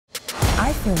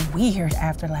I feel weird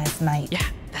after last night. Yeah,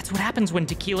 that's what happens when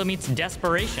tequila meets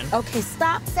desperation. Okay,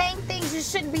 stop saying things you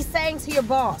shouldn't be saying to your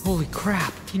boss. Holy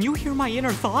crap, can you hear my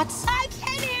inner thoughts? I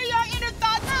can hear your inner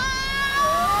thoughts.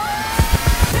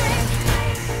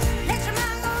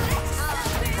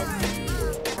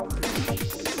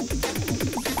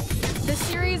 The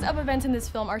series of events in this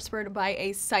film are spurred by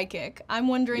a psychic. I'm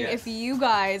wondering if you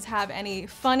guys have any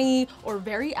funny or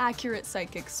very accurate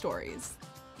psychic stories.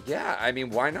 Yeah, I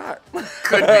mean, why not?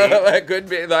 Could be. It could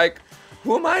be, like,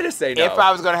 who am I to say no? If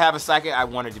I was gonna have a psychic, I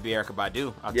wanted to be Erykah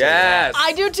Badu. I'll tell you Yes. that.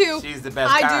 I do too. She's the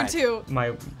best I kind. do too.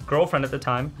 My girlfriend at the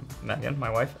time, Megan, my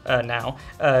wife, now,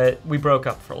 we broke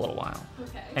up for a little while.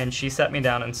 Okay. And she sat me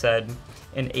down and said,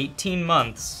 in 18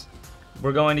 months,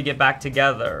 we're going to get back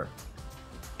together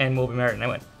and we'll be married. And I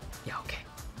went, yeah, okay.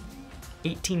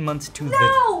 18 months to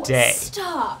the day.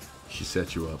 Stop. She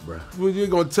set you up, bruh. Well, you're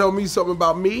gonna tell me something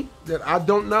about me that I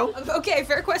don't know? Okay,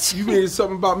 fair question. You mean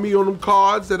something about me on them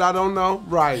cards that I don't know?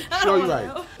 Right, sure you're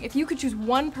right. If you could choose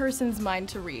one person's mind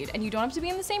to read, and you don't have to be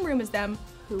in the same room as them,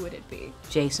 who would it be?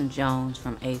 Jason Jones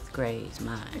from 8th grade's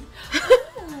mind.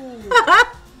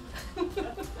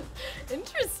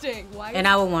 Interesting. Why? And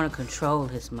I would want to control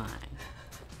his mind.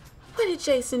 What did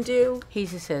Jason do? He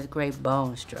just has great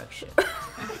bone structure.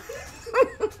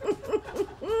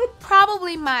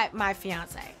 Probably my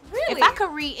fiance. Really? If I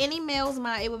could read any male's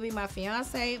mind, it would be my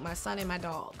fiance, my son, and my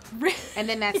dog. And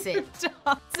then that's it.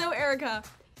 So, Erykah,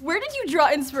 where did you draw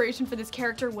inspiration for this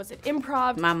character? Was it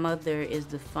improv? My mother is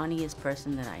the funniest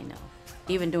person that I know.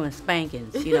 Even doing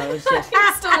spankings, you know, it's just...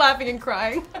 I'm still laughing and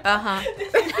crying. Uh-huh.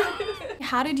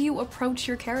 How did you approach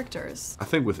your characters? I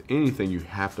think with anything, you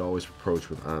have to always approach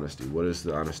with honesty. What is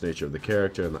the honest nature of the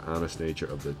character and the honest nature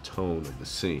of the tone of the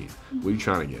scene? What are you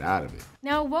trying to get out of it?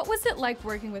 Now, what was it like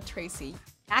working with Tracy?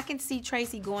 I can see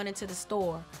Tracy going into the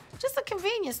store, just a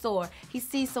convenience store. He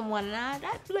sees someone and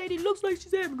that lady looks like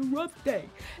she's having a rough day.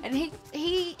 And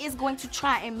he is going to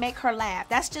try and make her laugh.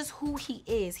 That's just who he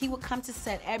is. He would come to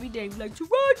set every day and be like,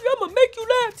 Taraji, I'm gonna make you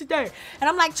laugh today. And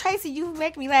I'm like, Tracy, you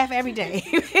make me laugh every day.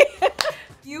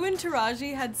 You and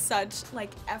Taraji had such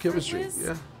like effortless, Chemistry,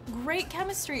 yeah. great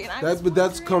chemistry, and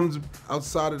That comes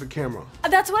outside of the camera.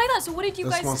 That's what I thought. So what did you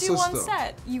That's guys my do on sister.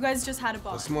 set? You guys just had a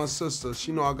bond. That's my sister.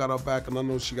 She know I got her back, and I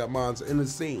know she got mine in the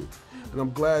scene. And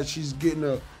I'm glad she's getting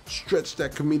to stretch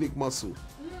that comedic muscle.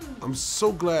 I'm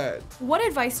so glad. What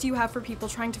advice do you have for people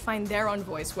trying to find their own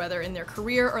voice, whether in their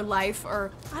career or life, or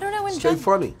I don't know, in Stay general?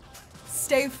 funny.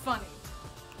 Stay funny.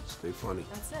 Stay funny.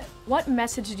 That's it. What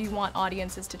message do you want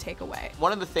audiences to take away?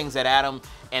 One of the things that Adam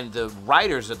and the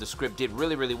writers of the script did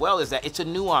really, really well is that it's a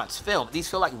nuanced film. These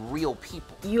feel like real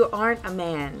people. You aren't a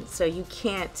man, so you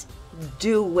can't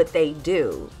do what they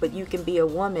do, but you can be a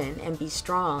woman and be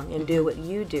strong and do what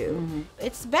you do.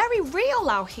 It's very real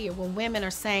out here when women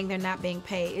are saying they're not being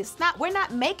paid. We're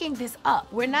not making this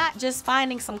up. We're not just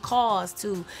finding some cause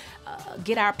to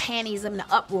get our panties in the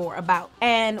uproar about.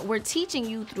 And we're teaching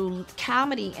you through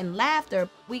comedy and laughter,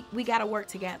 we gotta work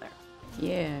together.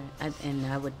 Yeah, and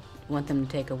I would want them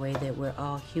to take away that we're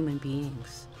all human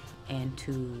beings and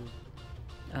to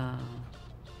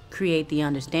create the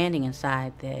understanding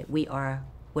inside that we are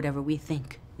whatever we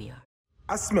think we are.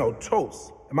 I smell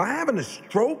toast. Am I having a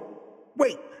stroke?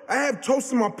 Wait, I have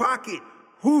toast in my pocket.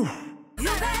 Whew. You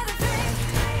better